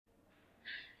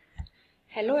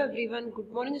Hello everyone, good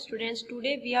morning students.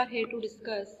 Today we are here to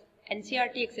discuss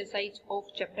ncert exercise of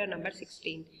chapter number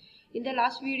 16. In the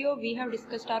last video we have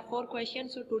discussed our 4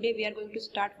 questions, so today we are going to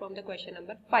start from the question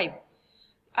number 5.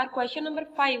 Our question number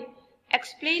 5,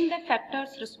 explain the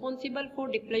factors responsible for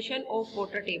depletion of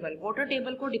water table. Water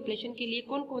table को depletion के लिए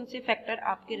कौन कौन से factor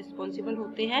आपके responsible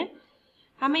होते हैं,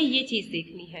 हमें ये चीज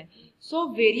देखनी है. So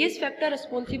various factor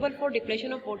responsible for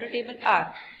depletion of water table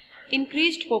are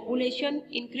increased population,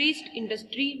 increased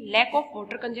industry, lack of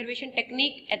water conservation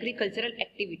technique, agricultural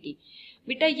activity.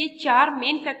 बेटा ये 4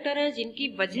 मेन फैक्टर है जिनकी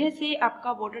वजह से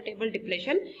आपका वाटर टेबल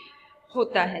डिप्लेशन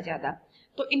होता है ज्यादा.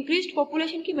 तो इंक्रीज्ड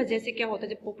पॉपुलेशन की वजह से क्या होता है,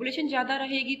 जब पॉपुलेशन ज्यादा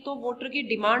रहेगी तो वाटर की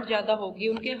डिमांड ज्यादा होगी,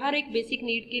 उनके हर एक बेसिक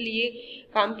नीड के लिए,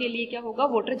 काम के लिए क्या होगा,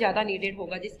 वाटर ज्यादा नीडेड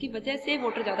होगा, जिसकी वजह से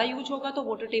वाटर ज्यादा यूज होगा तो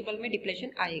वाटर टेबल में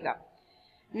डिप्लेशन आएगा.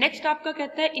 नेक्स्ट आपका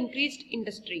कहता है इंक्रीज्ड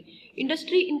इंडस्ट्री.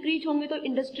 इंडस्ट्री इंक्रीज होंगे तो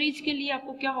इंडस्ट्रीज के लिए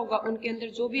आपको क्या होगा, उनके अंदर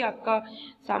जो भी आपका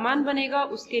सामान बनेगा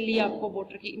उसके लिए आपको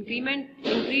वाटर की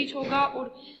इंक्रीज होगा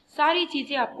और सारी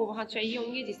चीजें आपको वहां चाहिए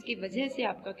होंगी, जिसकी वजह से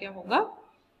आपका क्या होगा,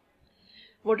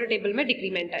 वाटर टेबल में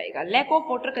डिक्रीमेंट आएगा. Lack of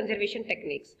water conservation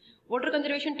techniques. Water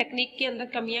conservation technique के अंदर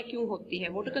कमियां क्यों होती है,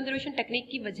 वाटर कंजर्वेशन टेक्निक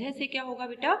की वजह से क्या होगा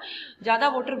बेटा, ज्यादा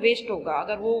वाटर वेस्ट होगा.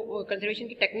 अगर वो कंजर्वेशन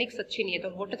की टेक्निक्स अच्छी नहीं है तो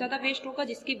वाटर ज्यादा वेस्ट होगा,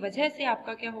 जिसकी वजह से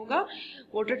आपका क्या होगा,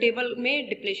 वाटर टेबल में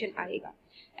डिप्लेशन आएगा.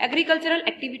 एग्रीकल्चरल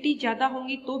एक्टिविटी ज्यादा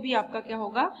होंगी तो भी आपका क्या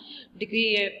होगा,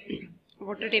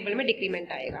 वाटर टेबल में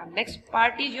डिक्रीमेंट आएगा. Next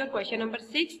part is your question number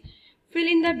 6. Fill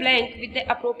in the blank with the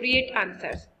appropriate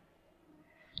answers.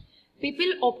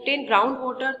 People obtain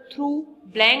groundwater through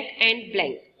blank and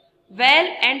blank, well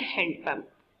and hand pump.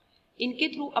 इनके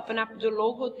थ्रू अपना जो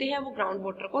लोग होते हैं वो ग्राउंड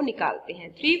वाटर को निकालते हैं.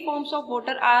 3 forms of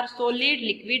water are solid,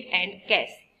 liquid and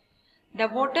gas. The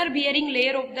water bearing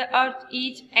layer of the earth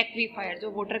is aquifer.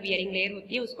 जो water bearing layer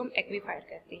होती है उसको हम aquifer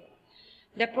कहते हैं.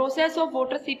 The process of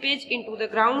water seepage into the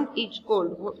ground is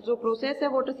called. जो process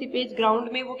है water seepage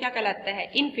ground में वो क्या कहलाता है,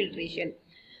 infiltration.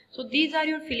 So these are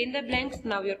your fill in the blanks.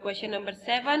 Now your question number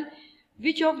 7.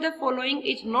 Which of the following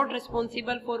is not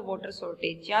responsible for water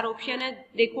shortage? 4 option है,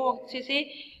 देखो अच्छे से.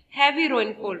 हैवी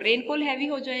रेनफॉल, रेनफॉल हैवी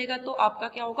हो जाएगा तो आपका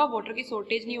क्या होगा, वाटर की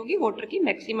शॉर्टेज नहीं होगी, वाटर की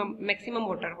मैक्सिमम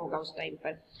वाटर होगा उस टाइम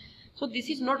पर. So this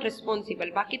is not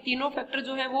responsible. बाकी तीनों फैक्टर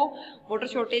जो है वो वाटर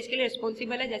शॉर्टेज के लिए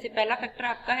रिस्पॉन्सिबल है. जैसे पहला फैक्टर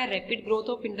आपका है rapid growth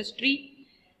of industry,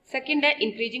 second है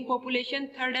इंक्रीजिंग पॉपुलेशन,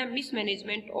 थर्ड है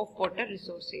mismanagement of water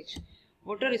resources,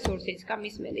 water resources का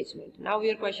mismanagement. Now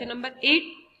your question number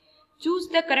 8. Choose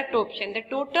the correct option. The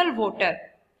total water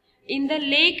in the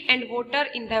lake and water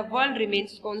in the world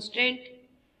remains constant.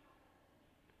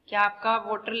 क्या आपका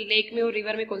water lake में और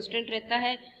river में constant रहता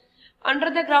है?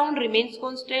 Under the ground remains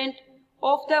constant.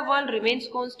 Of the world remains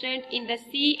constant. In the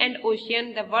sea and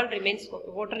ocean the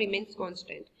water remains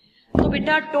constant. तो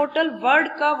बेटा total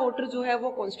world का वाटर जो है वो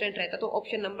कांस्टेंट रहता है, तो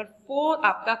ऑप्शन नंबर 4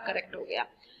 आपका करेक्ट हो गया.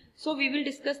 So we will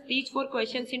discuss these 4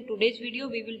 questions in today's video.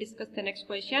 We will discuss the next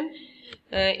question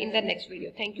in the next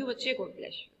video. Thank you बच्चे, God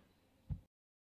bless you.